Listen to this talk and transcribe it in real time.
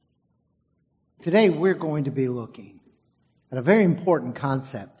Today we're going to be looking at a very important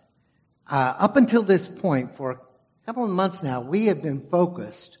concept. Up until this point, for a couple of months now, we have been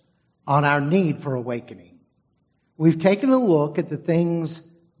focused on our need for awakening. We've taken a look at the things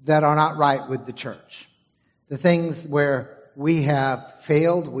that are not right with the church. The things where we have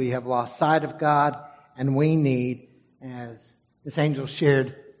failed, we have lost sight of God, and we need, as this angel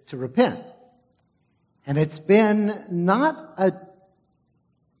shared, to repent. And it's been not a,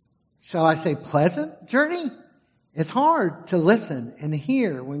 shall I say, pleasant journey. It's hard to listen and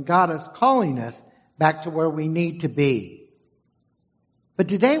hear when God is calling us back to where we need to be. But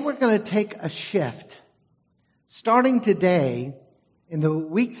today we're going to take a shift. Starting today, in the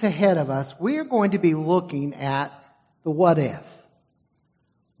weeks ahead of us, we're going to be looking at the what if.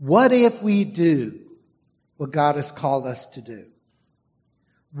 What if we do what God has called us to do?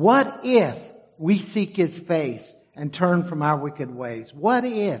 What if we seek His face and turn from our wicked ways? What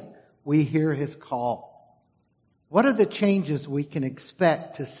if we hear His call? What are the changes we can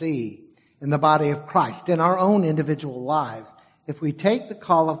expect to see in the body of Christ, in our own individual lives, if we take the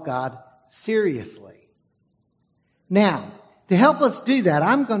call of God seriously? Now, to help us do that,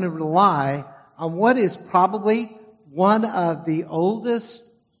 I'm going to rely on what is probably one of the oldest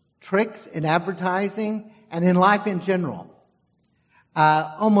tricks in advertising and in life in general.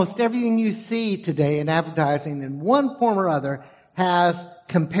 Almost everything you see today in advertising in one form or other has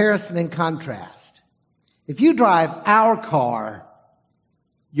comparison and contrast. If you drive our car,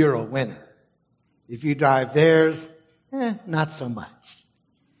 you're a winner. If you drive theirs, not so much.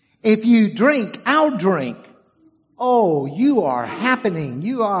 If you drink our drink, oh, you are happening.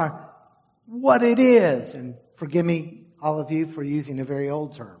 You are what it is. And forgive me, all of you, for using a very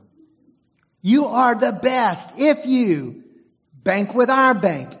old term. You are the best if you bank with our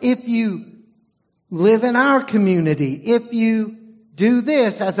bank, if you live in our community, if you do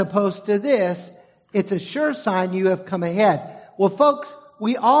this as opposed to this, it's a sure sign you have come ahead. Well, folks,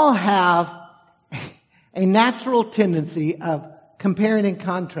 we all have a natural tendency of comparing and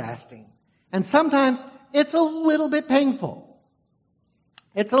contrasting. And sometimes it's a little bit painful.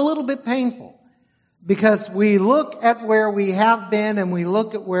 It's a little bit painful because we look at where we have been and we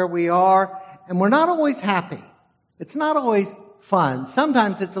look at where we are, and we're not always happy. It's not always fun.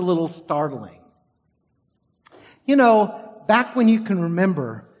 Sometimes it's a little startling. You know, back when you can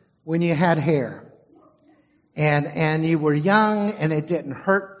remember when you had hair and you were young and it didn't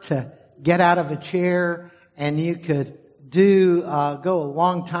hurt to get out of a chair and you could go a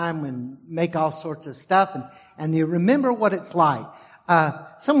long time and make all sorts of stuff and you remember what it's like.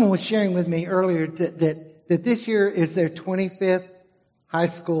 Someone was sharing with me earlier that this year is their 25th high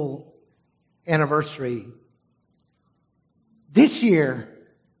school anniversary. This year,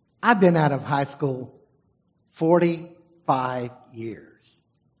 I've been out of high school 45 years.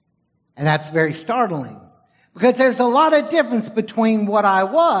 And that's very startling because there's a lot of difference between what I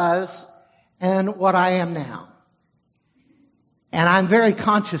was and what I am now. And I'm very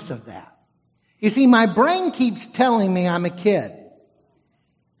conscious of that. You see, my brain keeps telling me I'm a kid.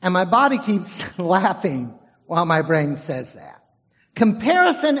 And my body keeps laughing while my brain says that.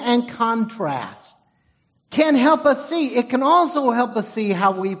 Comparison and contrast can help us see. It can also help us see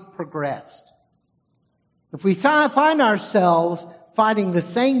how we've progressed. If we find ourselves fighting the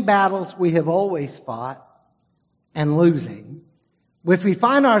same battles we have always fought and losing, if we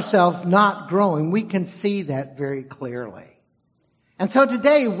find ourselves not growing, we can see that very clearly. And so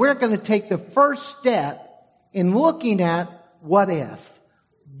today we're going to take the first step in looking at what if.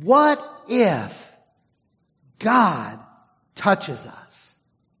 What if God touches us?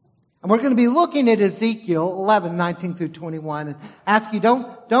 And we're going to be looking at Ezekiel 11, 19 through 21 and ask you,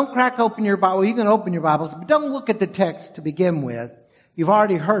 don't crack open your Bible. You can open your Bibles, but don't look at the text to begin with. You've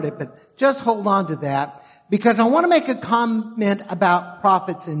already heard it, but just hold on to that because I want to make a comment about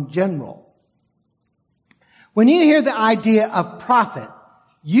prophets in general. When you hear the idea of prophet,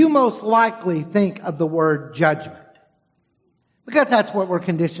 you most likely think of the word judgment because that's what we're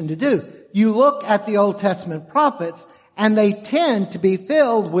conditioned to do. You look at the Old Testament prophets and they tend to be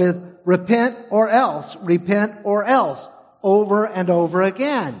filled with repent or else, over and over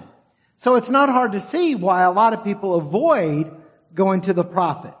again. So it's not hard to see why a lot of people avoid going to the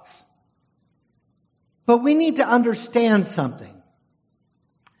prophets. But we need to understand something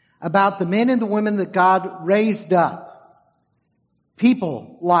about the men and the women that God raised up.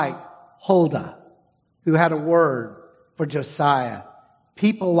 People like Huldah, who had a word for Josiah.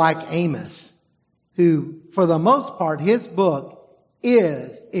 People like Amos, who, for the most part, his book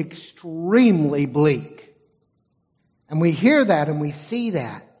is extremely bleak. And we hear that and we see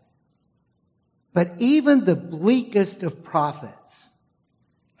that. But even the bleakest of prophets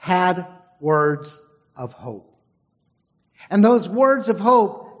had words of hope. And those words of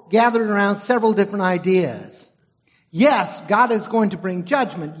hope gathered around several different ideas. Yes, God is going to bring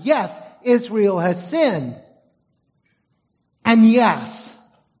judgment. Yes, Israel has sinned. And yes,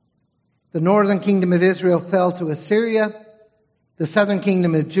 the northern kingdom of Israel fell to Assyria. The southern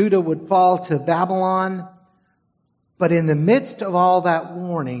kingdom of Judah would fall to Babylon. But in the midst of all that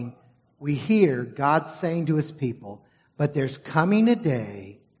warning, we hear God saying to his people, but there's coming a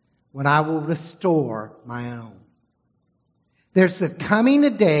day when I will restore my own. There's coming a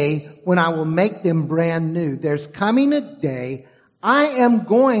day when I will make them brand new. There's coming a day I am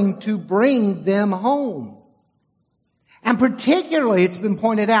going to bring them home. And particularly, it's been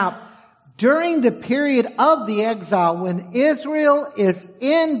pointed out, during the period of the exile, when Israel is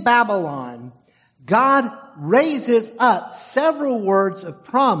in Babylon, God raises up several words of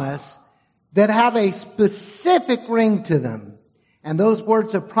promise that have a specific ring to them. And those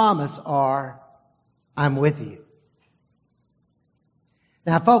words of promise are, I'm with you.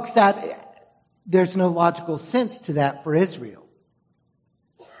 Now, folks, there's no logical sense to that for Israel.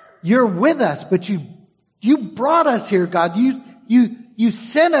 You're with us, but you brought us here, God. You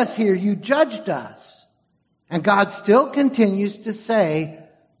sent us here. You judged us. And God still continues to say,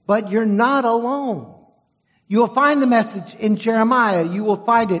 but you're not alone. You will find the message in Jeremiah. You will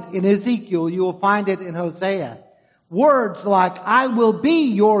find it in Ezekiel. You will find it in Hosea. Words like, I will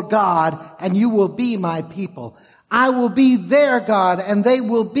be your God and you will be my people. I will be their God and they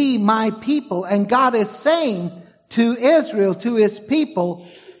will be my people. And God is saying to Israel, to his people,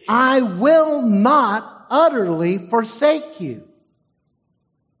 I will not utterly forsake you.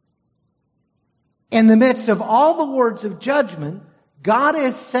 In the midst of all the words of judgment, God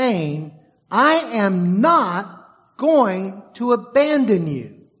is saying, I am not going to abandon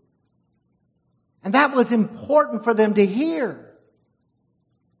you. And that was important for them to hear.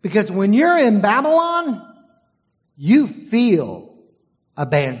 Because when you're in Babylon, you feel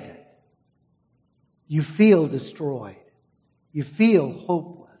abandoned. You feel destroyed. You feel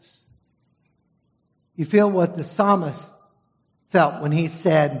hopeless. You feel what the psalmist felt when he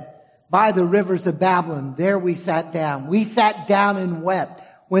said, by the rivers of Babylon, there we sat down. We sat down and wept.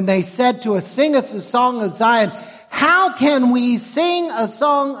 When they said to us, sing us a song of Zion. How can we sing a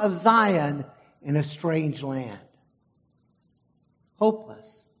song of Zion in a strange land?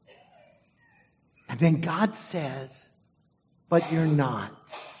 Hopeless. And then God says, but you're not.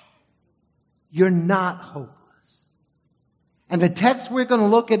 You're not hopeless. And the text we're going to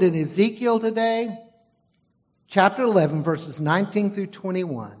look at in Ezekiel today, chapter 11, verses 19 through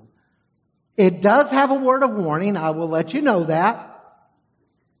 21. It does have a word of warning. I will let you know that.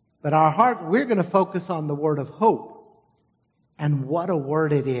 But our heart, we're going to focus on the word of hope. And what a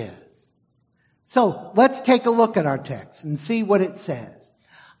word it is. So let's take a look at our text and see what it says.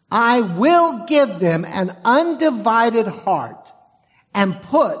 I will give them an undivided heart and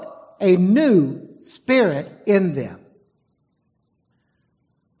put a new spirit in them.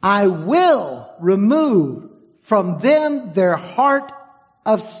 I will remove from them their heart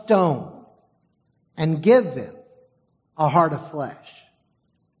of stone and give them a heart of flesh.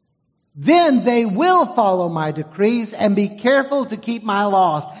 Then they will follow my decrees and be careful to keep my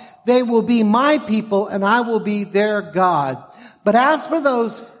laws. They will be my people and I will be their God. But as for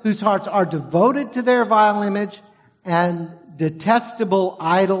those whose hearts are devoted to their vile image and detestable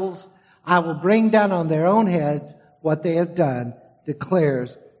idols, I will bring down on their own heads what they have done,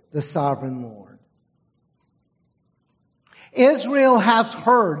 declares the sovereign Lord. Israel has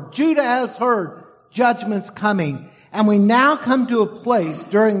heard, Judah has heard judgments coming. And we now come to a place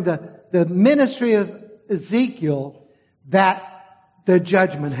during the ministry of Ezekiel that the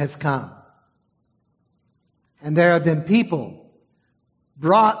judgment has come. And there have been people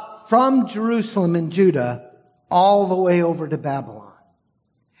brought from Jerusalem and Judah all the way over to Babylon.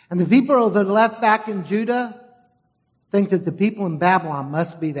 And the people that are left back in Judah think that the people in Babylon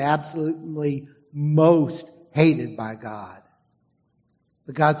must be the absolutely most hated by God.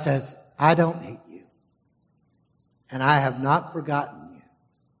 But God says, I don't hate you. And I have not forgotten you.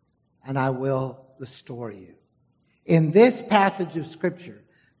 And I will restore you. In this passage of Scripture,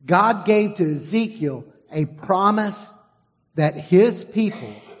 God gave to Ezekiel a promise that his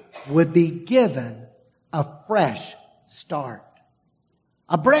people would be given a fresh start.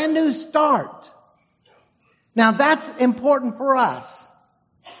 A brand new start. Now that's important for us.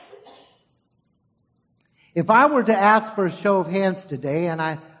 If I were to ask for a show of hands today, and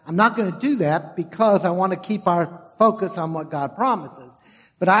I'm not going to do that because I want to keep our focus on what God promises.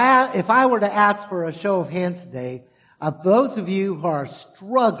 But if I were to ask for a show of hands today, of those of you who are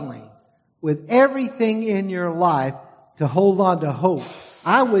struggling with everything in your life to hold on to hope,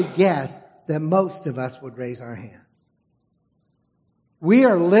 I would guess that most of us would raise our hands. We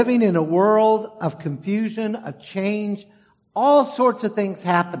are living in a world of confusion, of change, all sorts of things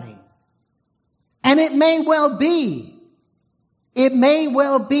happening. And it may well be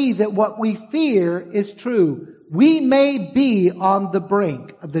that what we fear is true. We may be on the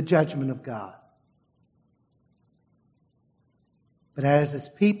brink of the judgment of God. But as His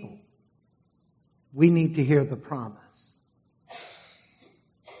people, we need to hear the promise.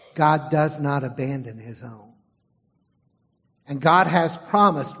 God does not abandon His own. And God has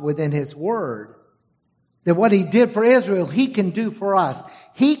promised within His Word that what He did for Israel, He can do for us.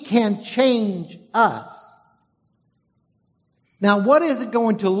 He can change us. Now, what is it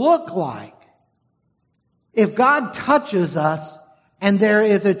going to look like if God touches us and there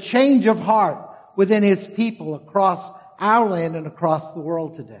is a change of heart within His people across our land and across the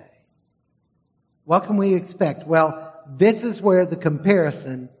world today? What can we expect? Well, this is where the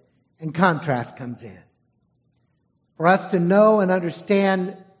comparison and contrast comes in. For us to know and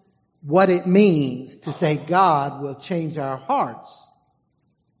understand what it means to say God will change our hearts,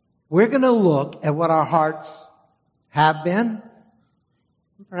 we're going to look at what our hearts have been,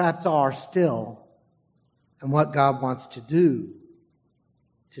 perhaps are still, and what God wants to do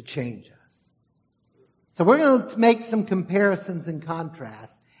to change us. So we're going to make some comparisons and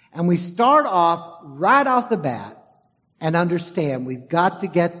contrasts, and we start off right off the bat and understand we've got to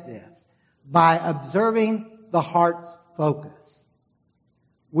get this by observing the heart's focus.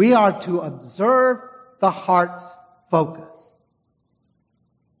 We are to observe the heart's focus.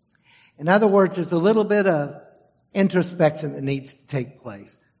 In other words, there's a little bit of introspection that needs to take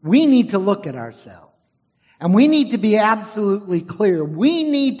place. We need to look at ourselves. And we need to be absolutely clear. We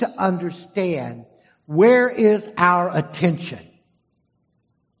need to understand where is our attention.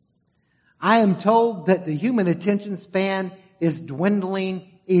 I am told that the human attention span is dwindling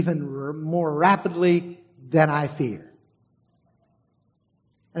even more rapidly than I fear.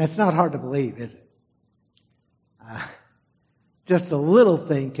 And it's not hard to believe, is it? Just a little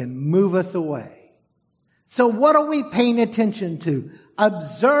thing can move us away. So what are we paying attention to?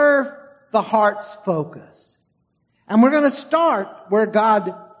 Observe the heart's focus. And we're going to start where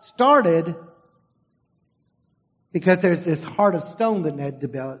God started, because there's this heart of stone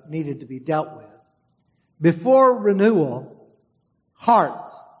that needed to be dealt with. Before renewal,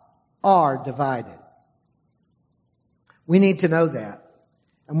 hearts are divided. We need to know that,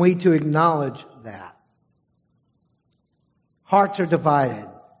 and we need to acknowledge that. Hearts are divided.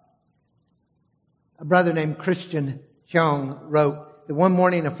 A brother named Christian Jung wrote that one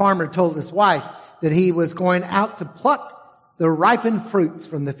morning a farmer told his wife that he was going out to pluck the ripened fruits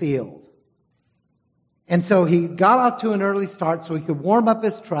from the field. And so he got out to an early start so he could warm up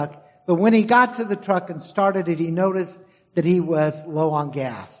his truck. But when he got to the truck and started it, he noticed that he was low on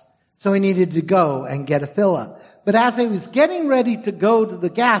gas. So he needed to go and get a fill up. But as he was getting ready to go to the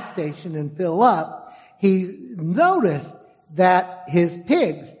gas station and fill up, he noticed that his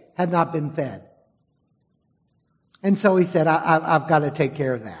pigs had not been fed. And so he said, I've got to take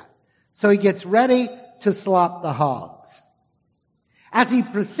care of that. So he gets ready to slop the hogs. As he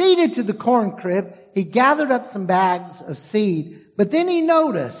proceeded to the corn crib, he gathered up some bags of seed, but then he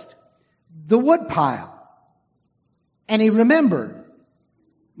noticed the wood pile. And he remembered,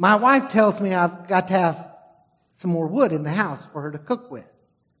 my wife tells me I've got to have some more wood in the house for her to cook with,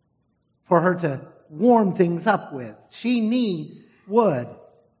 for her to warm things up with. She needs wood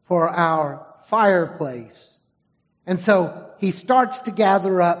for our fireplace. And so he starts to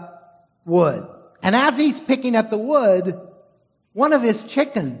gather up wood. And as he's picking up the wood, one of his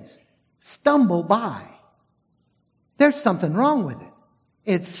chickens stumbled by. There's something wrong with it.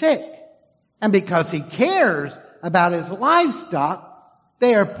 It's sick. And because he cares about his livestock,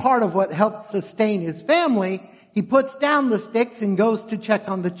 they are part of what helps sustain his family, he puts down the sticks and goes to check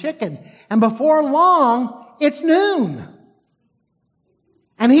on the chicken. And before long, it's noon.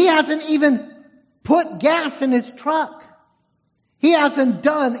 And he hasn't even put gas in his truck. He hasn't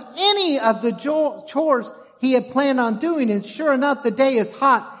done any of the chores he had planned on doing. And sure enough, the day is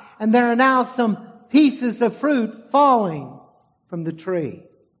hot and there are now some pieces of fruit falling from the tree.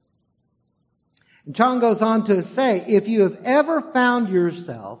 And John goes on to say, if you have ever found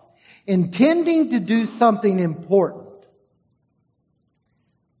yourself intending to do something important,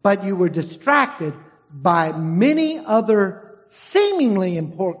 but you were distracted by many other seemingly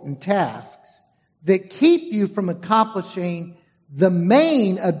important tasks that keep you from accomplishing the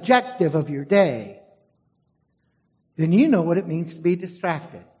main objective of your day, then you know what it means to be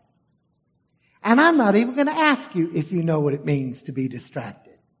distracted. And I'm not even going to ask you if you know what it means to be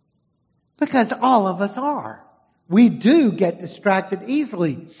distracted, because all of us are. We do get distracted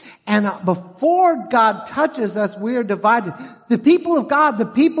easily. And before God touches us, we are divided. The people of God, the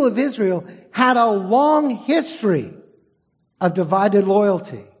people of Israel, had a long history of divided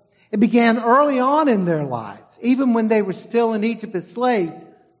loyalty. It began early on in their lives, even when they were still in Egypt as slaves,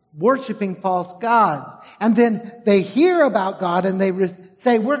 worshiping false gods. And then they hear about God and they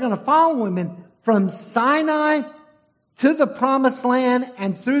say, we're going to follow him. And from Sinai to the promised land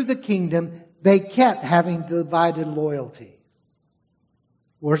and through the kingdom, they kept having divided loyalties.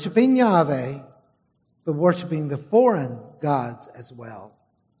 Worshiping Yahweh, but worshiping the foreign gods as well.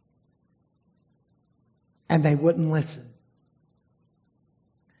 And they wouldn't listen.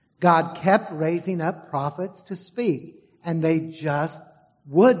 God kept raising up prophets to speak, and they just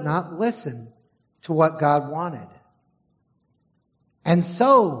would not listen to what God wanted. And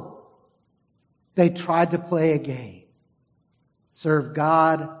so they tried to play a game. Serve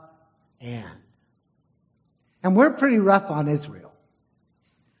God and we're pretty rough on Israel.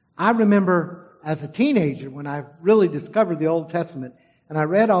 I remember as a teenager when I really discovered the Old Testament and I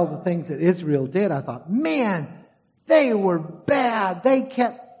read all the things that Israel did, I thought, man, they were bad. They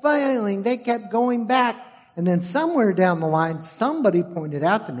kept failing. They kept going back. And then somewhere down the line, somebody pointed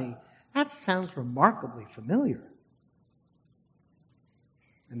out to me, that sounds remarkably familiar.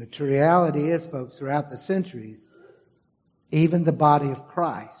 And the true reality is, folks, throughout the centuries, even the body of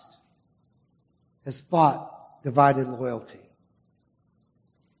Christ has fought divided loyalty.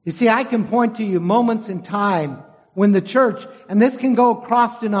 You see, I can point to you moments in time when the church, and this can go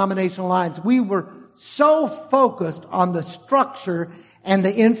across denominational lines, we were so focused on the structure and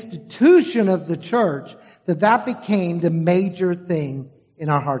the institution of the church that became the major thing in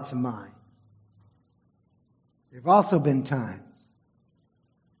our hearts and minds. There have also been times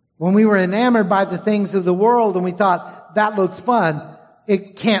when we were enamored by the things of the world and we thought, that looks fun.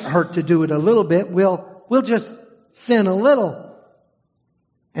 It can't hurt to do it a little bit. We'll just sin a little.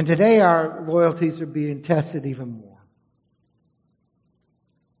 And today our loyalties are being tested even more.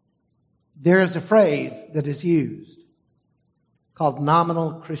 There is a phrase that is used called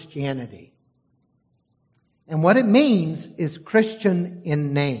nominal Christianity. And what it means is Christian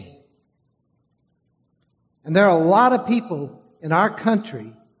in name. And there are a lot of people in our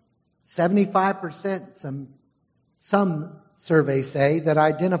country, 75%, some surveys say, that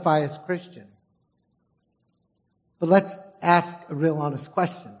identify as Christian. But let's ask a real honest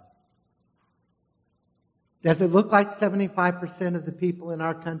question. Does it look like 75% of the people in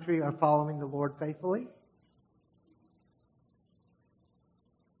our country are following the Lord faithfully?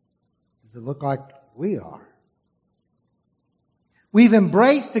 Does it look like we are? We've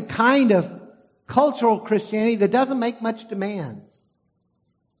embraced a kind of cultural Christianity that doesn't make much demands.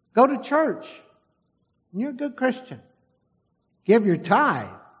 Go to church, and you're a good Christian. Give your tithe,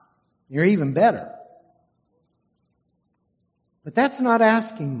 you're even better. But that's not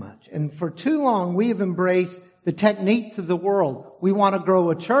asking much. And for too long, we have embraced the techniques of the world. We want to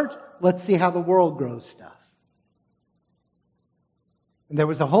grow a church. Let's see how the world grows stuff. And there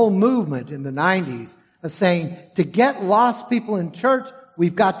was a whole movement in the 90s of saying, to get lost people in church,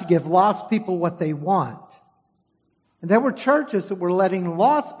 we've got to give lost people what they want. And there were churches that were letting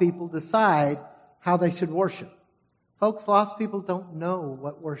lost people decide how they should worship. Folks, lost people don't know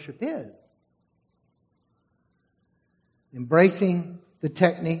what worship is. Embracing the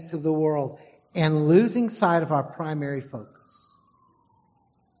techniques of the world and losing sight of our primary focus.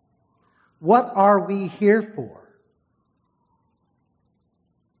 What are we here for?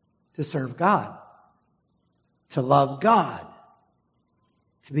 To serve God. To love God.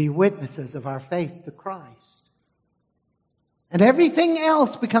 To be witnesses of our faith to Christ. And everything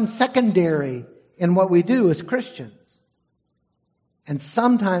else becomes secondary in what we do as Christians. And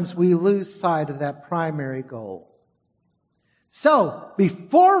sometimes we lose sight of that primary goal. So,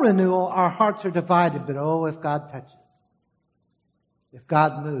 before renewal, our hearts are divided, but if God touches, if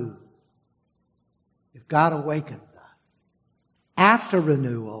God moves, if God awakens us. After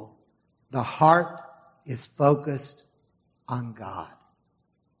renewal, the heart is focused on God.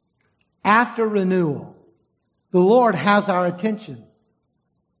 After renewal, the Lord has our attention.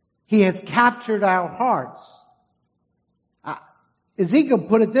 He has captured our hearts. Ezekiel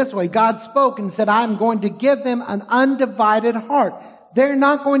put it this way. God spoke and said, I'm going to give them an undivided heart. They're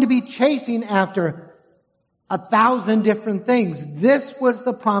not going to be chasing after 1,000 different things. This was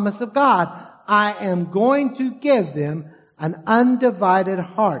the promise of God. I am going to give them an undivided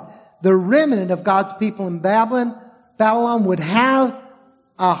heart. The remnant of God's people in Babylon would have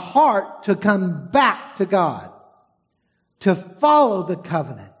a heart to come back to God, to follow the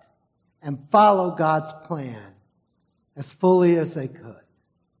covenant and follow God's plan as fully as they could.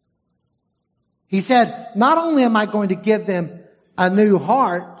 He said, not only am I going to give them a new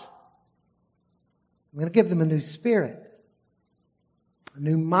heart, I'm going to give them a new spirit, a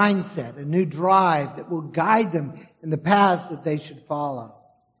new mindset, a new drive that will guide them in the paths that they should follow.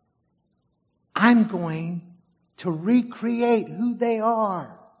 I'm going to recreate who they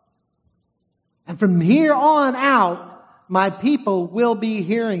are. And from here on out, my people will be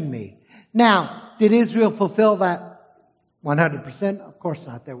hearing me. Now, did Israel fulfill that 100%? Of course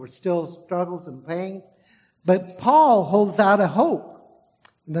not. There were still struggles and pains. But Paul holds out a hope.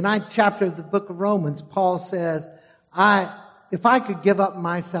 In the 9th chapter of the book of Romans, Paul says, if I could give up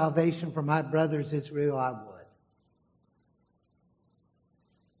my salvation for my brothers Israel, I would.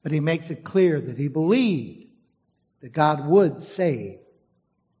 But he makes it clear that he believed that God would save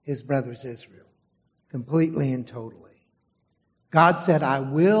his brothers Israel completely and totally. God said, I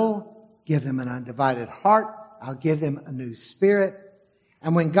will give them an undivided heart. I'll give them a new spirit.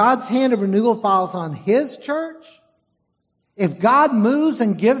 And when God's hand of renewal falls on his church, if God moves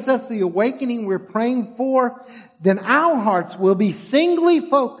and gives us the awakening we're praying for, then our hearts will be singly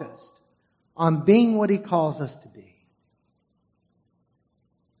focused on being what he calls us to be.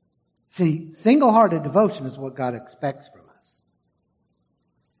 See, single-hearted devotion is what God expects from us.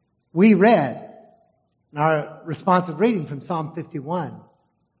 We read in our responsive reading from Psalm 51,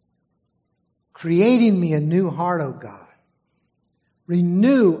 creating me a new heart, O God.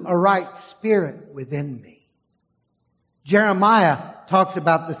 Renew a right spirit within me. Jeremiah talks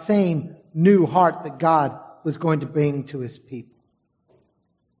about the same new heart that God was going to bring to his people.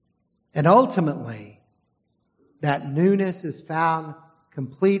 And ultimately, that newness is found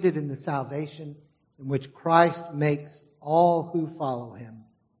completed in the salvation in which Christ makes all who follow him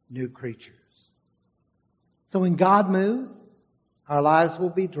new creatures. So when God moves, our lives will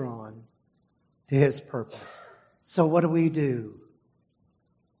be drawn to his purpose. So what do?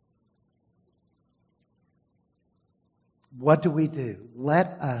 What do? Let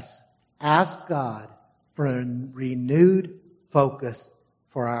us ask God for a renewed focus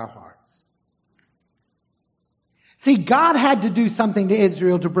for our hearts. See, God had to do something to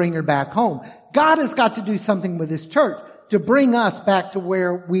Israel to bring her back home. God has got to do something with his church to bring us back to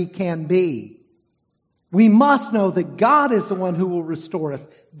where we can be. We must know that God is the one who will restore us.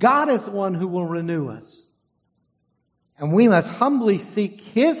 God is the one who will renew us. And we must humbly seek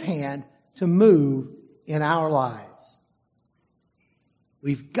his hand to move in our lives.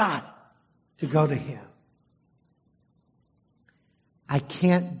 We've got to go to him. I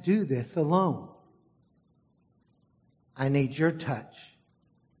can't do this alone. I need your touch,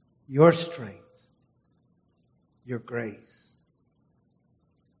 your strength, your grace.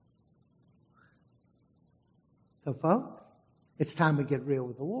 So, folks, it's time we get real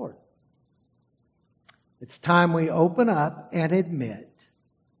with the Lord. It's time we open up and admit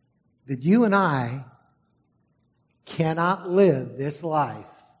that you and I cannot live this life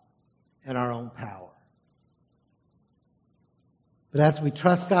in our own power. But as we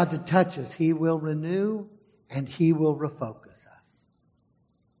trust God to touch us, he will renew and he will refocus us.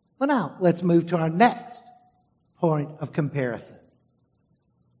 Well, now, let's move to our next point of comparison.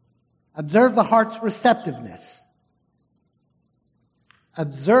 Observe the heart's receptiveness.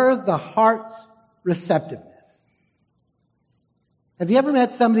 Observe the heart's receptiveness. Have you ever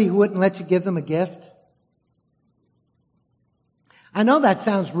met somebody who wouldn't let you give them a gift? I know that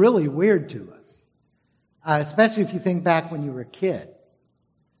sounds really weird to us, especially if you think back when you were a kid.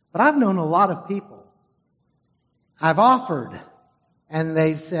 But I've known a lot of people. I've offered, and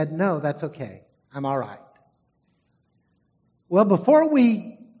they've said, no, that's okay. I'm all right. Well, before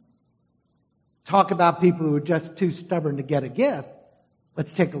we talk about people who are just too stubborn to get a gift,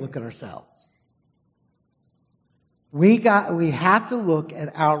 let's take a look at ourselves. We have to look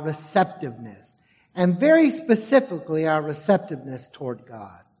at our receptiveness, and very specifically our receptiveness toward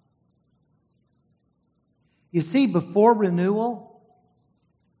God. You see, before renewal,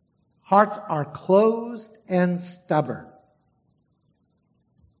 hearts are closed and stubborn.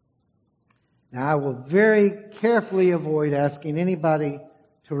 Now, I will very carefully avoid asking anybody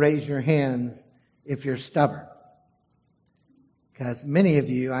to raise your hands if you're stubborn. Because many of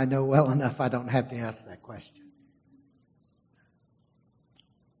you, I know well enough I don't have to ask that question.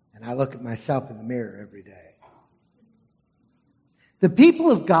 And I look at myself in the mirror every day. The people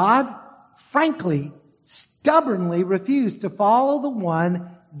of God, frankly, stubbornly refuse to follow the one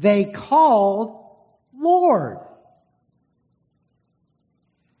they called Lord.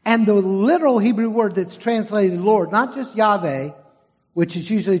 And the literal Hebrew word that's translated Lord, not just Yahweh, which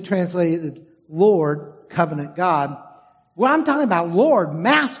is usually translated Lord, covenant God. What I'm talking about, Lord,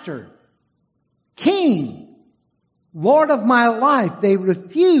 Master, King, Lord of my life. They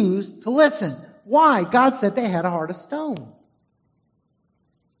refuse to listen. Why? God said they had a heart of stone.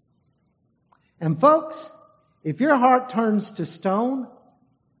 And folks, if your heart turns to stone,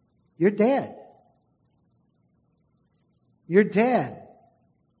 you're dead. You're dead.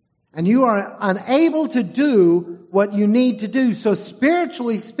 And you are unable to do what you need to do. So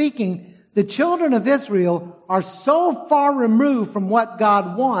spiritually speaking, the children of Israel are so far removed from what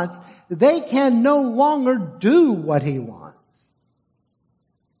God wants, they can no longer do what He wants.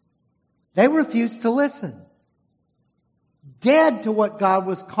 They refuse to listen. Dead to what God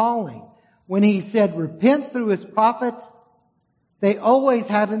was calling. When He said, repent through His prophets, they always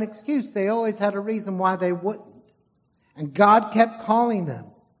had an excuse. They always had a reason why they wouldn't. And God kept calling them.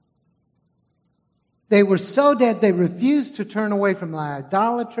 They were so dead, they refused to turn away from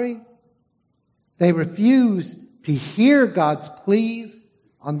idolatry. They refused to hear God's pleas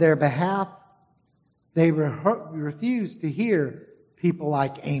on their behalf. They refused to hear people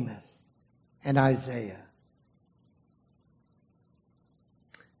like Amos and Isaiah.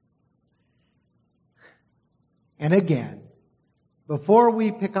 And again, before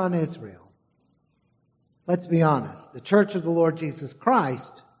we pick on Israel, let's be honest, the Church of the Lord Jesus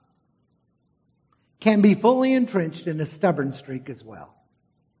Christ can be fully entrenched in a stubborn streak as well.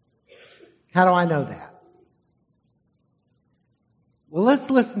 How do I know that? Well, let's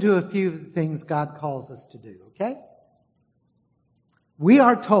listen to a few of the things God calls us to do, okay? We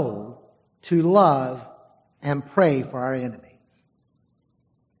are told to love and pray for our enemies.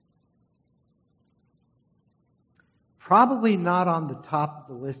 Probably not on the top of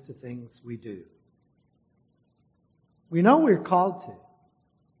the list of things we do. We know we're called to.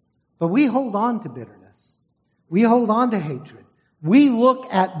 But we hold on to bitterness. We hold on to hatred. We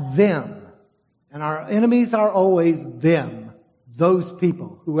look at them. And our enemies are always them. Those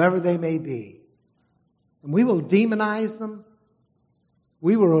people, whoever they may be. And we will demonize them.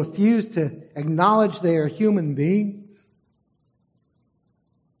 We will refuse to acknowledge they are human beings.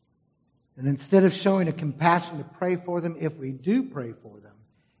 And instead of showing a compassion to pray for them, if we do pray for them,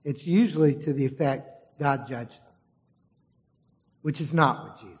 it's usually to the effect, God judge them. Which is not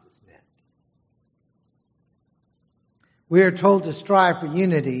what Jesus meant. We are told to strive for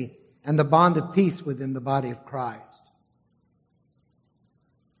unity and the bond of peace within the body of Christ.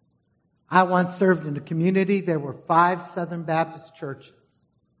 I once served in a community. There were 5 Southern Baptist churches.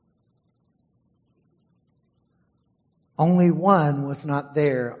 Only one was not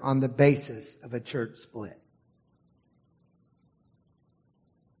there on the basis of a church split.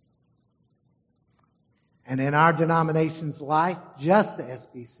 And in our denomination's life, just the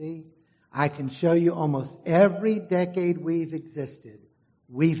SBC, I can show you almost every decade we've existed,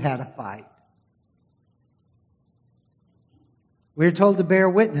 we've had a fight. We're told to bear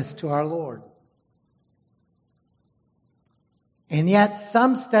witness to our Lord. And yet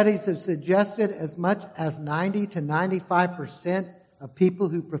some studies have suggested as much as 90 to 95% of people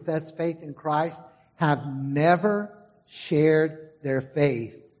who profess faith in Christ have never shared their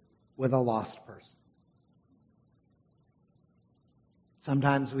faith with a lost person.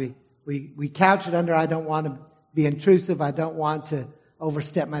 Sometimes we couch it under, I don't want to be intrusive, I don't want to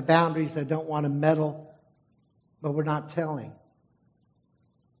overstep my boundaries, I don't want to meddle, but we're not telling.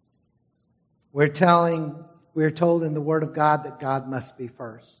 We're told in the Word of God that God must be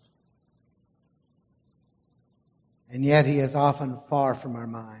first. And yet He is often far from our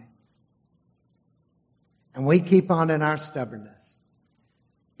minds. And we keep on in our stubbornness,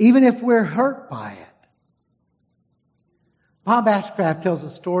 even if we're hurt by it. Bob Ashcraft tells a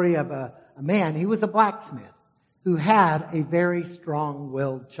story of a man, he was a blacksmith, who had a very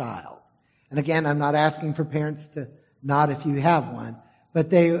strong-willed child. And again, I'm not asking for parents to nod if you have one,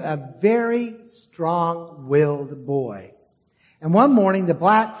 but a very strong-willed boy. And one morning, the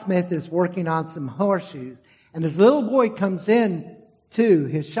blacksmith is working on some horseshoes, and his little boy comes in to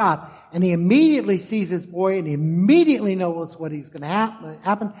his shop, and he immediately sees his boy, and he immediately knows what is going to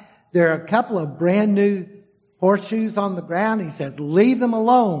happen. There are a couple of brand new horseshoes on the ground. He says, leave them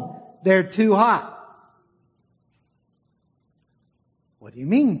alone. They're too hot. What do you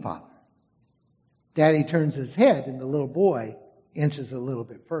mean, Father? Daddy turns his head, and the little boy inches a little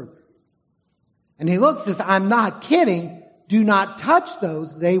bit further. And he looks and says, I'm not kidding. Do not touch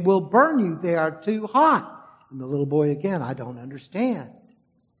those. They will burn you. They are too hot. And the little boy again, I don't understand.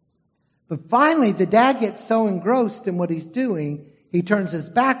 But finally, the dad gets so engrossed in what he's doing, he turns his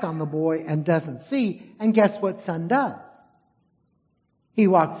back on the boy and doesn't see. And guess what son does? He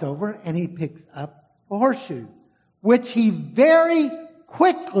walks over and he picks up a horseshoe, which he very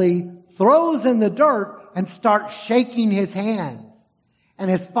quickly throws in the dirt and starts shaking his hands. And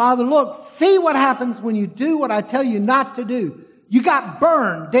his father looks, see what happens when you do what I tell you not to do. You got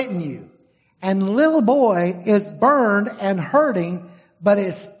burned, didn't you? And little boy is burned and hurting, but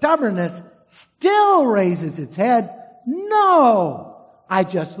his stubbornness still raises its head. No! I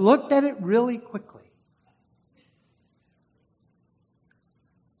just looked at it really quickly.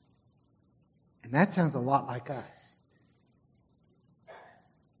 And that sounds a lot like us.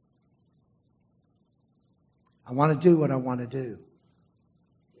 I want to do what I want to do,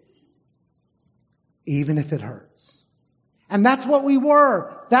 even if it hurts. And that's what we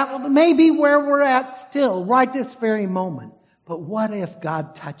were. That may be where we're at still, right this very moment. But what if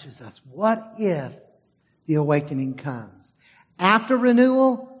God touches us? What if the awakening comes? After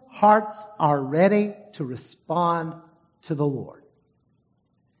renewal, hearts are ready to respond to the Lord.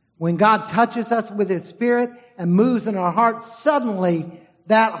 When God touches us with His Spirit and moves in our hearts, suddenly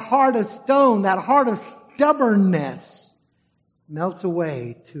that heart of stone, that heart of stubbornness melts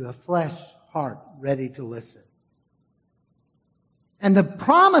away to a flesh heart ready to listen. And the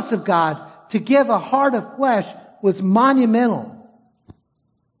promise of God to give a heart of flesh was monumental.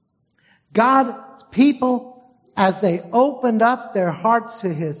 God's people, as they opened up their hearts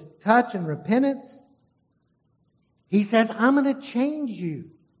to His touch and repentance, He says, I'm going to change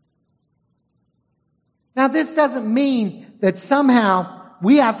you. Now, this doesn't mean that somehow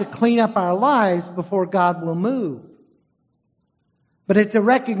we have to clean up our lives before God will move. But it's a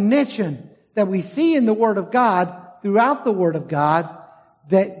recognition that we see in the Word of God, throughout the Word of God,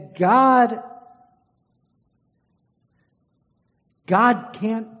 that God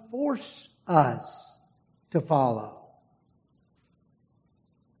can't force us to follow.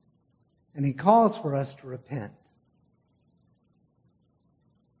 And He calls for us to repent.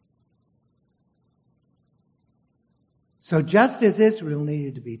 So just as Israel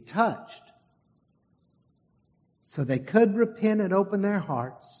needed to be touched, so they could repent and open their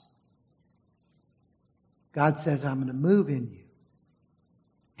hearts, God says, I'm going to move in you,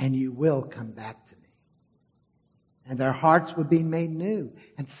 and you will come back to me. And their hearts would be made new.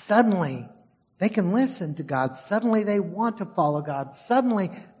 And suddenly, they can listen to God. Suddenly, they want to follow God.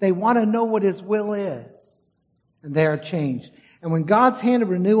 Suddenly, they want to know what His will is. And they are changed. And when God's hand of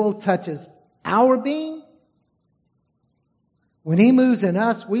renewal touches our being, when He moves in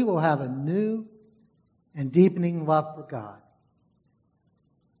us, we will have a new and deepening love for God.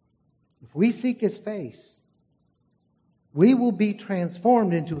 If we seek His face, we will be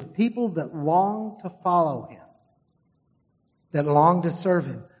transformed into a people that long to follow Him, that long to serve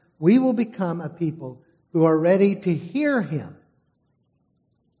Him. We will become a people who are ready to hear Him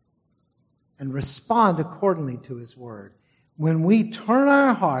and respond accordingly to His word. When we turn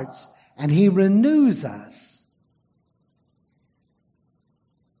our hearts and He renews us,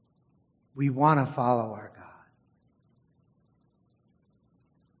 we want to follow our God.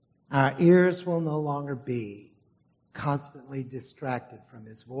 Our ears will no longer be constantly distracted from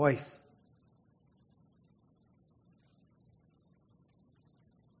His voice.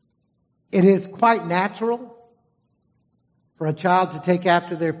 It is quite natural for a child to take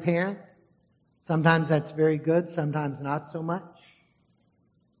after their parent. Sometimes that's very good, sometimes not so much.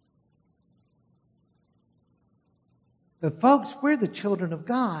 But folks, we're the children of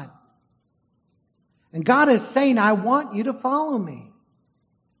God. And God is saying, I want you to follow me.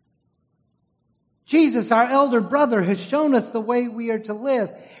 Jesus, our elder brother, has shown us the way we are to live.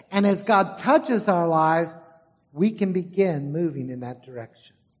 And as God touches our lives, we can begin moving in that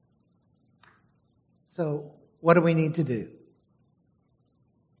direction. So, what do we need to do?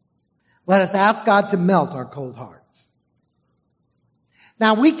 Let us ask God to melt our cold hearts.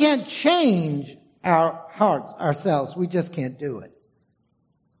 Now, we can't change our hearts ourselves. We just can't do it.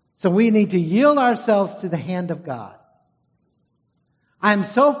 So we need to yield ourselves to the hand of God. I'm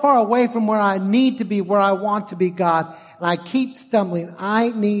so far away from where I need to be, where I want to be, God, and I keep stumbling. I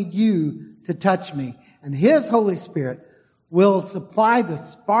need you to touch me. And His Holy Spirit will supply the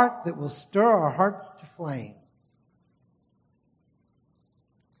spark that will stir our hearts to flame,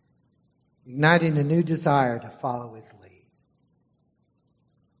 igniting a new desire to follow His lead.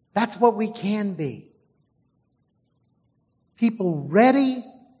 That's what we can be. People ready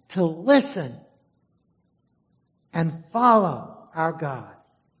to listen and follow our God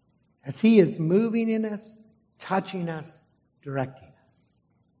as He is moving in us, touching us, directing us.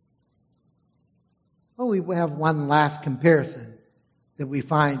 Well, we have one last comparison that we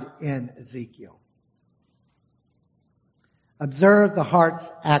find in Ezekiel. Observe the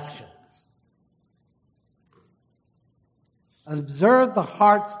heart's actions. Observe the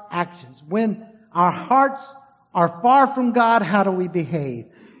heart's actions. When our hearts are far from God, how do we behave?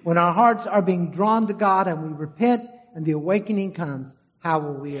 When our hearts are being drawn to God and we repent and the awakening comes, how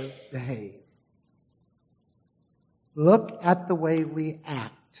will we behave? Look at the way we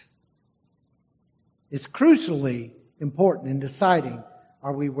act. is crucially important in deciding,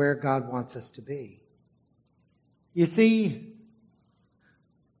 are we where God wants us to be? You see,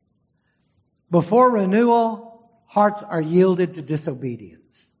 before renewal, hearts are yielded to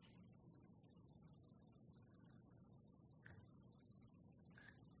disobedience.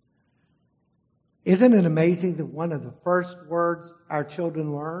 Isn't it amazing that one of the first words our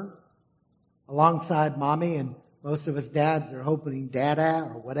children learn, alongside mommy, and most of us dads are hoping dada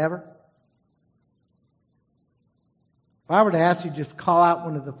or whatever? If I were to ask you just call out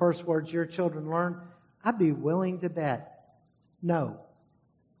one of the first words your children learn, I'd be willing to bet no.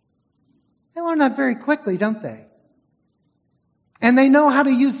 They learn that very quickly, don't they? And they know how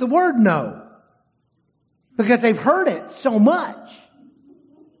to use the word no because they've heard it so much.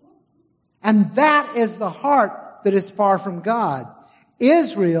 And that is the heart that is far from God.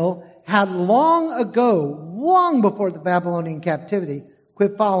 Israel had long ago, long before the Babylonian captivity,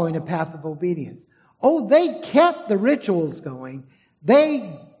 quit following a path of obedience. Oh, they kept the rituals going.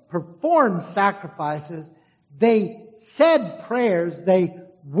 They performed sacrifices. They said prayers. They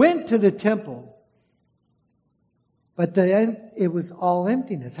went to the temple. But it was all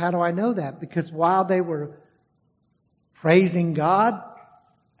emptiness. How do I know that? Because while they were praising God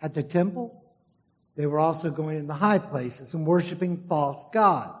at the temple, they were also going in the high places and worshiping false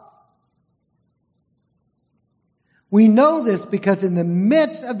gods. We know this because in the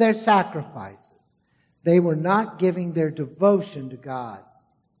midst of their sacrifices, they were not giving their devotion to God.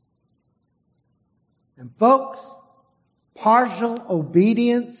 And folks, partial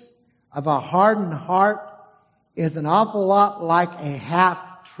obedience of a hardened heart is an awful lot like a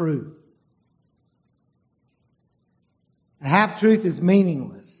half-truth. A half-truth is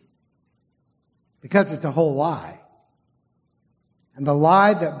meaningless because it's a whole lie. And the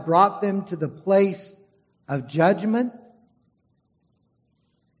lie that brought them to the place of judgment,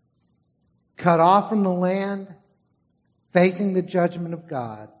 cut off from the land, facing the judgment of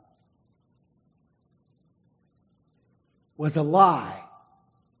God, was a lie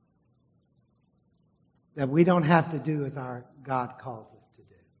that we don't have to do as our God calls us to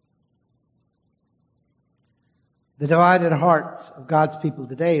do. The divided hearts of God's people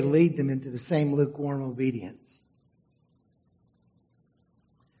today lead them into the same lukewarm obedience.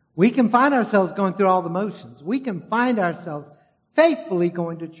 We can find ourselves going through all the motions. We can find ourselves faithfully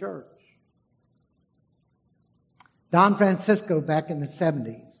going to church. Don Francisco, back in the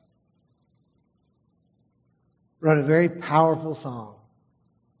 70s, wrote a very powerful song.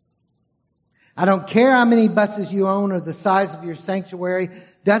 I don't care how many buses you own or the size of your sanctuary.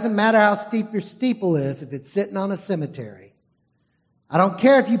 Doesn't matter how steep your steeple is if it's sitting on a cemetery. I don't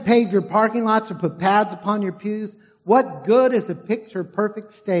care if you pave your parking lots or put pads upon your pews. What good is a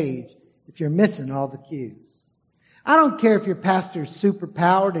picture-perfect stage if you're missing all the cues? I don't care if your pastor's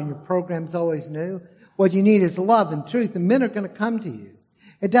super-powered and your program's always new. What you need is love and truth, and men are going to come to you.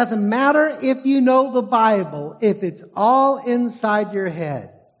 It doesn't matter if you know the Bible, if it's all inside your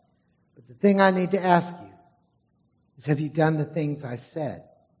head. But the thing I need to ask you is, have you done the things I said?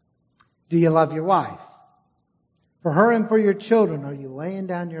 Do you love your wife? For her and for your children, are you laying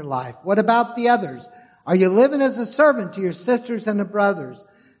down your life? What about the others? Are you living as a servant to your sisters and the brothers?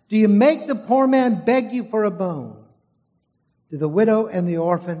 Do you make the poor man beg you for a bone? Do the widow and the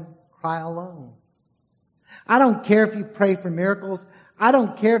orphan cry alone? I don't care if you pray for miracles. I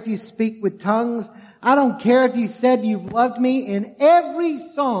don't care if you speak with tongues. I don't care if you said you've loved me in every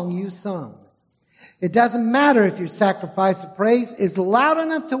song you sung. It doesn't matter if your sacrifice of praise is loud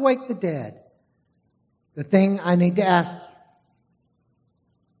enough to wake the dead. The thing I need to ask you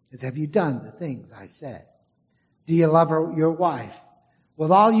is, have you done the things I said? Do you love your wife?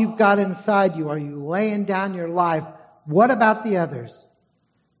 With all you've got inside you, are you laying down your life? What about the others?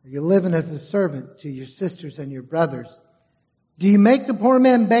 Are you living as a servant to your sisters and your brothers? Do you make the poor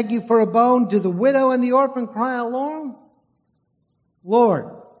man beg you for a bone? Do the widow and the orphan cry alone? Lord,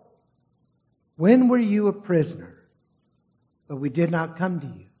 when were you a prisoner, but we did not come to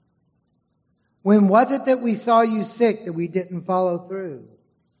you? When was it that we saw you sick that we didn't follow through?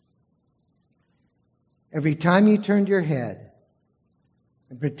 Every time you turned your head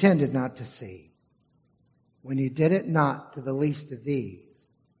and pretended not to see, when you did it not to the least of these,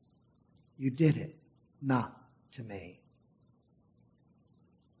 you did it not to me.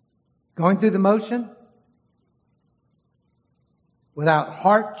 Going through the motion, without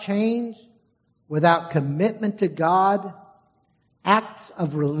heart change, without commitment to God, acts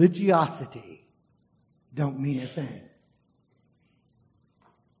of religiosity don't mean a thing.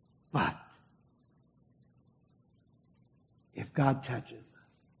 But if God touches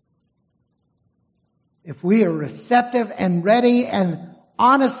us, if we are receptive and ready and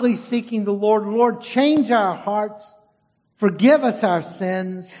honestly seeking the Lord. Lord, change our hearts. Forgive us our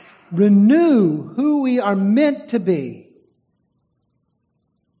sins. Renew who we are meant to be.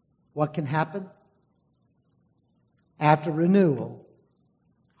 What can happen? After renewal,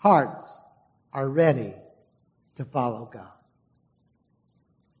 hearts are ready to follow God.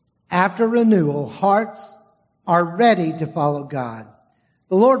 After renewal, hearts are ready to follow God.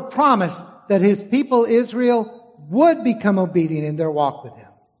 The Lord promised that His people Israel would become obedient in their walk with Him.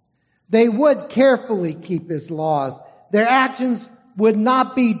 They would carefully keep His laws. Their actions would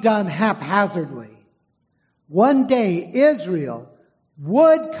not be done haphazardly. One day, Israel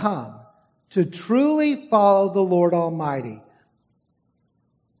would come to truly follow the Lord Almighty.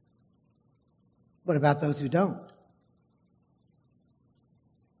 What about those who don't?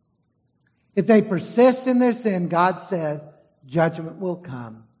 If they persist in their sin, God says, judgment will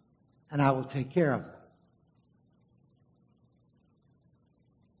come and I will take care of them.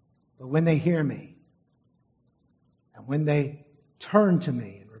 But when they hear me, and when they turn to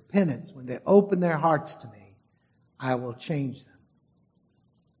me in repentance, when they open their hearts to me, I will change them.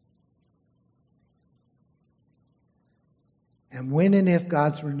 And when and if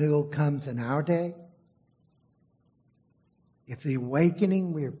God's renewal comes in our day, if the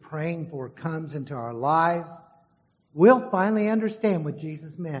awakening we are praying for comes into our lives, we'll finally understand what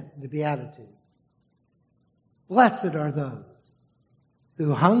Jesus meant in the Beatitudes. Blessed are those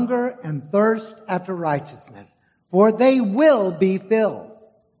who hunger and thirst after righteousness, for they will be filled.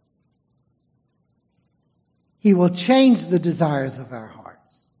 He will change the desires of our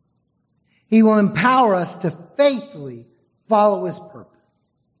hearts. He will empower us to faithfully follow His purpose.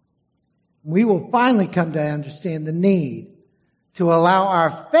 We will finally come to understand the need to allow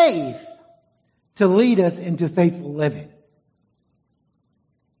our faith to lead us into faithful living.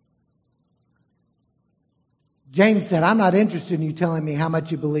 James said, I'm not interested in you telling me how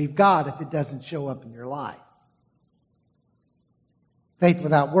much you believe God if it doesn't show up in your life. Faith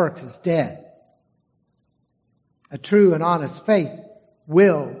without works is dead. A true and honest faith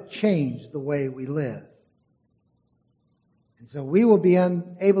will change the way we live. And so we will be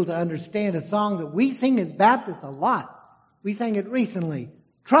able to understand a song that we sing as Baptists a lot. We sang it recently.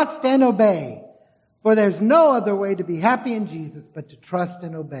 Trust and obey. For there's no other way to be happy in Jesus but to trust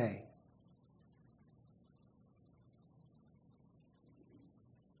and obey.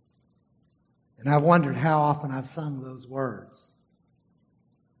 And I've wondered how often I've sung those words.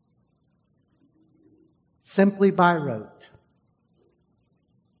 Simply by rote.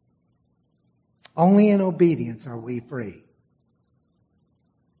 Only in obedience are we free.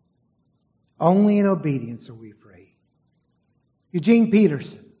 Only in obedience are we free. Eugene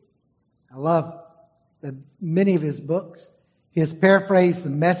Peterson. I love many of his books. His paraphrase,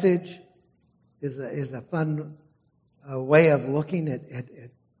 The Message, is a fun way of looking at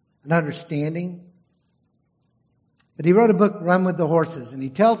an understanding. But he wrote a book, Run with the Horses, and he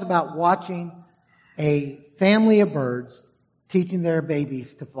tells about watching a family of birds teaching their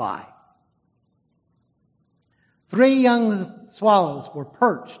babies to fly. 3 young swallows were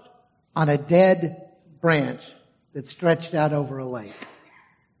perched on a dead branch that stretched out over a lake.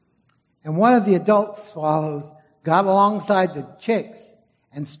 And one of the adult swallows got alongside the chicks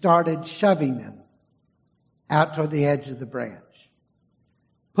and started shoving them out toward the edge of the branch.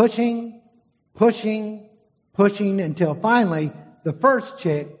 Pushing until finally the first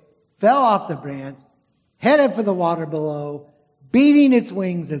chick fell off the branch, headed for the water below, beating its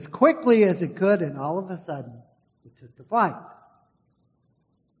wings as quickly as it could, and all of a sudden it took to flight.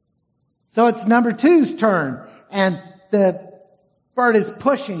 So it's number 2's turn, and the bird is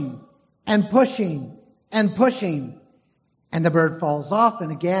pushing, and the bird falls off,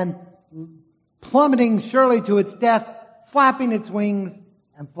 and again, plummeting surely to its death, flapping its wings,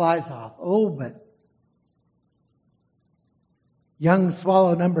 and flies off. Oh, but young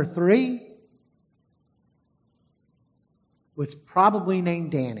swallow number 3 was probably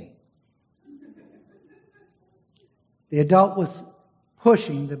named Danny. The adult was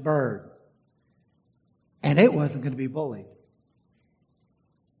pushing the bird, and it wasn't going to be bullied.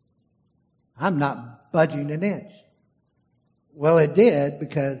 I'm not budging an inch. Well, it did,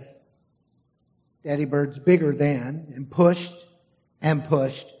 because Daddy Bird's bigger than, and pushed.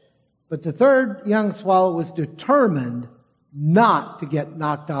 But the third young swallow was determined not to get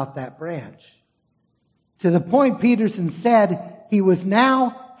knocked off that branch. To the point Peterson said he was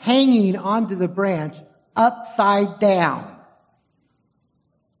now hanging onto the branch upside down,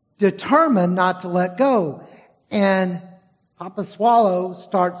 determined not to let go. And Papa Swallow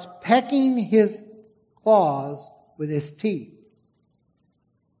starts pecking his claws with his teeth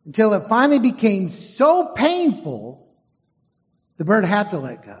until it finally became so painful The bird had to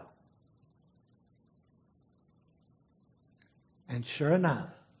let go. And sure enough,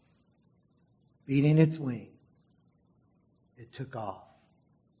 beating its wings, it took off.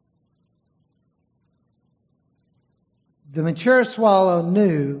 The mature swallow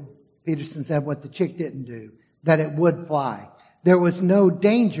knew, Peterson said, what the chick didn't do, that it would fly. There was no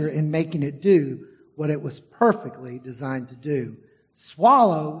danger in making it do what it was perfectly designed to do.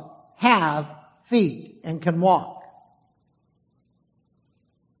 Swallows have feet and can walk.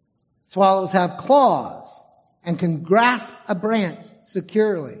 Swallows have claws and can grasp a branch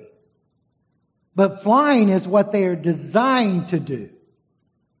securely. But flying is what they are designed to do.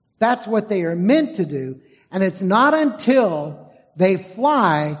 That's what they are meant to do. And it's not until they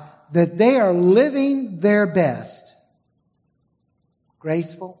fly that they are living their best.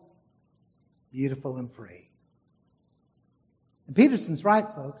 Graceful, beautiful, and free. And Peterson's right,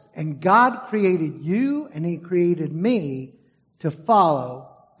 folks. And God created you and He created me to follow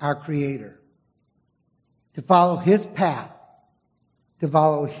our Creator. To follow His path. To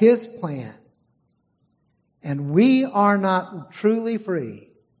follow His plan. And we are not truly free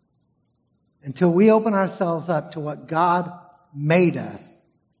until we open ourselves up to what God made us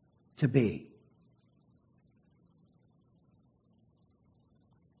to be.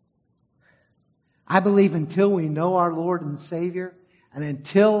 I believe until we know our Lord and Savior, and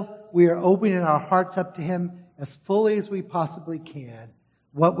until we are opening our hearts up to Him as fully as we possibly can,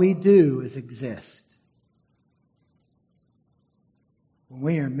 what we do is exist. When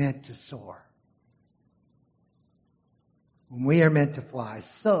we are meant to soar. When we are meant to fly.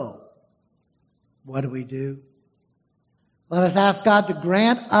 So, what do? Let us ask God to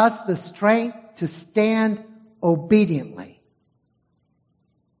grant us the strength to stand obediently.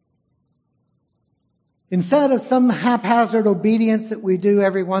 Instead of some haphazard obedience that we do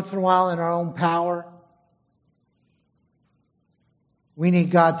every once in a while in our own power, we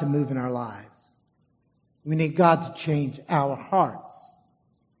need God to move in our lives. We need God to change our hearts.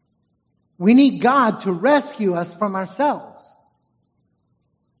 We need God to rescue us from ourselves.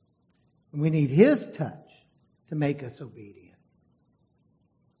 We need His touch to make us obedient.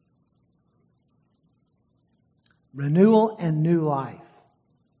 Renewal and new life.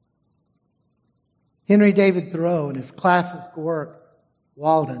 Henry David Thoreau, in his classic work,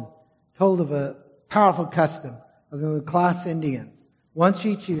 Walden, told of a powerful custom of the Class Indians. Once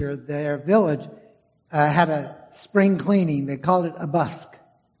each year, their village had a spring cleaning. They called it a busk.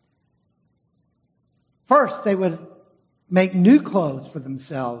 First, they would make new clothes for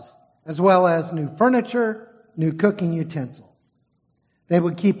themselves, as well as new furniture, new cooking utensils. They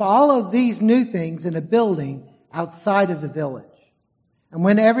would keep all of these new things in a building outside of the village. And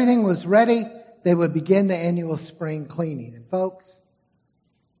when everything was ready, they would begin the annual spring cleaning. And folks,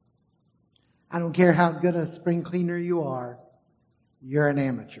 I don't care how good a spring cleaner you are, you're an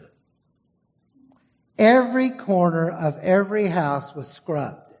amateur. Every corner of every house was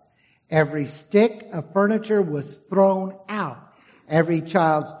scrubbed. Every stick of furniture was thrown out. Every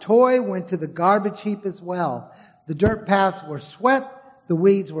child's toy went to the garbage heap as well. The dirt paths were swept. The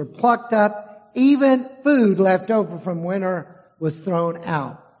weeds were plucked up. Even food left over from winter was thrown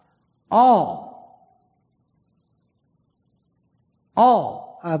out. All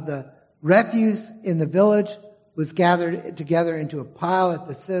of the refuse in the village was gathered together into a pile at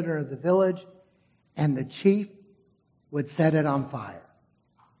the center of the village, and the chief would set it on fire.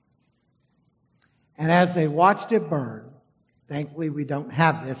 And as they watched it burn, thankfully we don't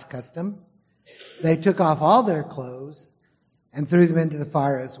have this custom, they took off all their clothes and threw them into the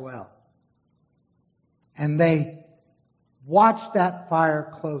fire as well. And they watched that fire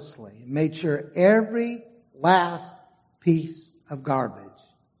closely and made sure every last piece of garbage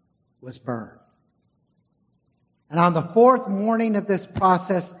was burned. And on the fourth morning of this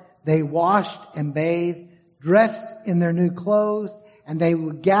process, they washed and bathed, dressed in their new clothes, and they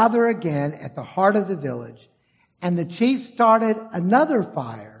would gather again at the heart of the village. And the chief started another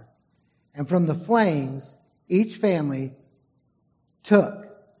fire, and from the flames, each family took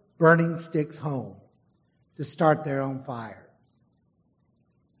burning sticks home to start their own fires.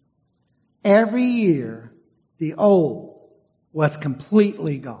 Every year, the old was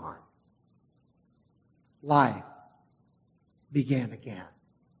completely gone. Life began again.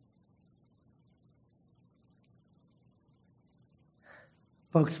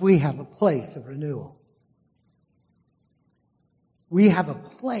 Folks, we have a place of renewal. We have a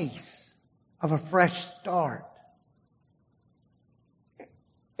place of a fresh start.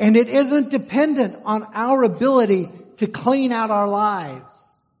 And it isn't dependent on our ability to clean out our lives.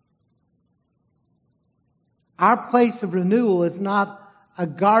 Our place of renewal is not a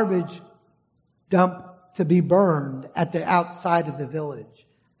garbage dump to be burned at the outside of the village.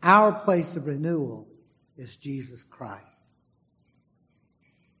 Our place of renewal is Jesus Christ,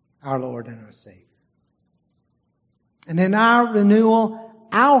 our Lord and our Savior. And in our renewal,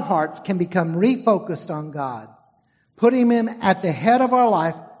 our hearts can become refocused on God, putting Him at the head of our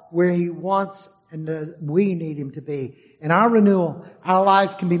life where He wants and we need Him to be. In our renewal, our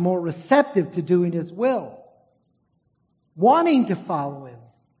lives can be more receptive to doing His will, wanting to follow Him,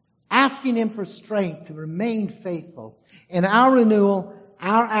 asking Him for strength to remain faithful. In our renewal,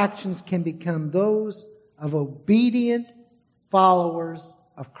 our actions can become those of obedient followers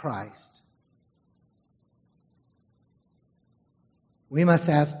of Christ. We must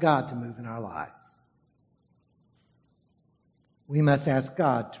ask God to move in our lives. We must ask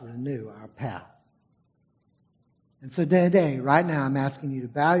God to renew our path. And so today, right now, I'm asking you to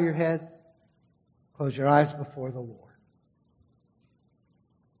bow your heads, close your eyes before the Lord.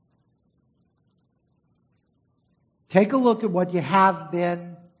 Take a look at what you have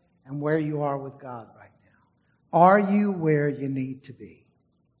been and where you are with God right now. Are you where you need to be?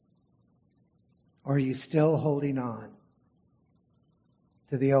 Or are you still holding on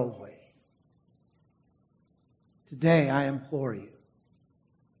to the old ways? Today, I implore you,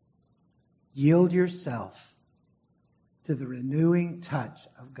 yield yourself to the renewing touch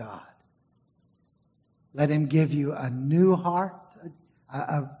of God. Let Him give you a new heart,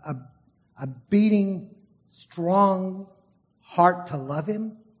 a beating, strong heart to love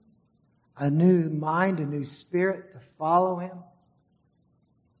Him, a new mind, a new spirit to follow Him,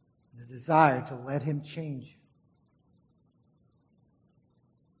 and a desire to let Him change you.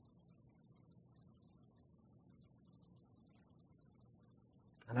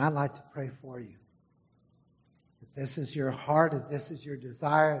 And I'd like to pray for you. If this is your heart, if this is your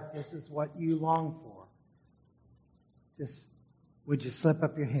desire, if this is what you long for, just would you slip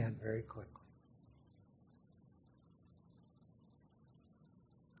up your hand very quickly?